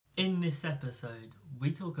this episode,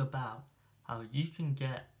 we talk about how you can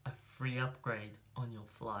get a free upgrade on your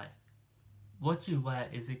flight. What you wear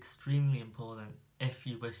is extremely important if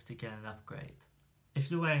you wish to get an upgrade.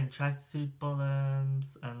 If you're wearing tracksuit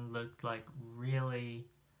bottoms and look like really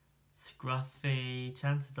scruffy,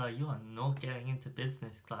 chances are you are not getting into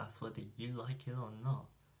business class whether you like it or not.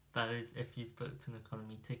 That is, if you've booked an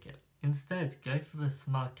economy ticket. Instead, go for the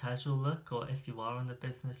smart casual look, or if you are on a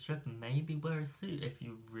business trip, maybe wear a suit if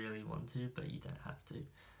you really want to, but you don't have to.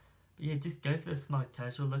 But yeah, just go for the smart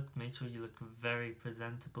casual look, make sure you look very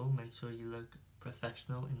presentable, make sure you look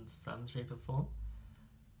professional in some shape or form.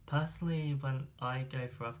 Personally, when I go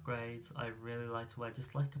for upgrades, I really like to wear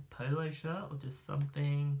just like a polo shirt or just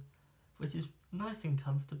something which is nice and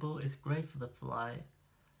comfortable. It's great for the flight,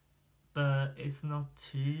 but it's not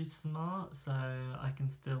too smart, so I can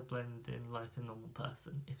still blend in like a normal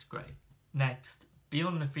person. It's great. Next, be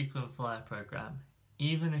on the frequent flyer program.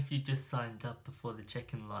 Even if you just signed up before the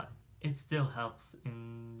check-in line, it still helps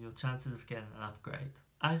in your chances of getting an upgrade.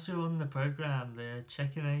 As you're on the program, the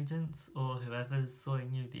check-in agents or whoever's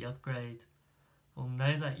sorting you the upgrade will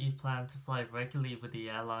know that you plan to fly regularly with the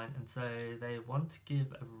airline, and so they want to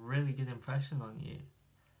give a really good impression on you.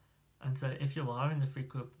 And so if you are in the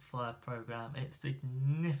frequent flyer program, it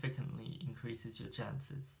significantly increases your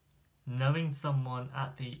chances. Knowing someone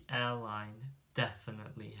at the airline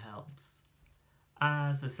definitely helps,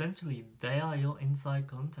 as essentially they are your inside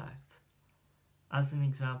contact. As an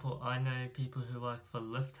example, I know people who work for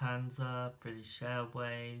Lufthansa, British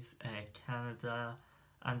Airways, Air Canada,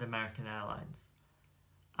 and American Airlines.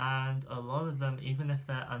 And a lot of them, even if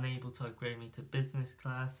they're unable to upgrade me to business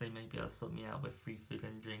class, they may be able to sort me out with free food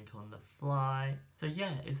and drink on the flight. So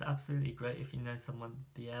yeah, it's absolutely great if you know someone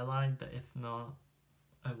at the airline, but if not,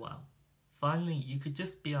 oh well. Finally, you could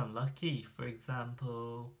just be unlucky. For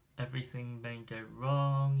example, everything may go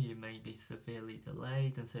wrong, you may be severely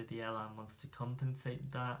delayed, and so the airline wants to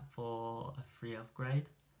compensate that for a free upgrade,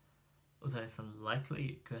 although it's unlikely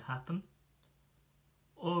it could happen.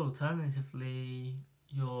 Or alternatively,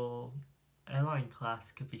 your airline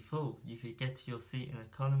class could be full. You could get to your seat in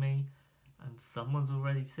economy and someone's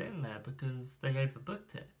already sitting there because they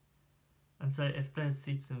overbooked it. And so if there's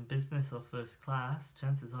seats in business or first class,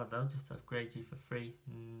 chances are they'll just upgrade you for free,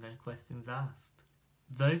 no questions asked.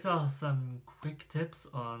 Those are some quick tips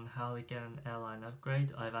on how to get an airline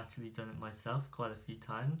upgrade. I've actually done it myself quite a few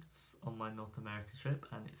times on my North America trip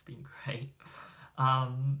and it's been great.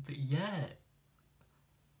 But yeah,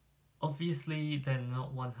 obviously they're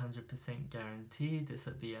not 100% guaranteed. It's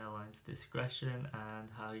at the airline's discretion and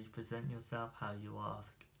how you present yourself, how you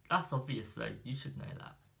ask. That's obvious though, you should know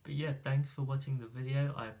that. But yeah, thanks for watching the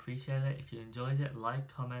video. I appreciate it. If you enjoyed it,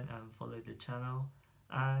 like, comment and follow the channel.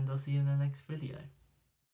 And I'll see you in the next video.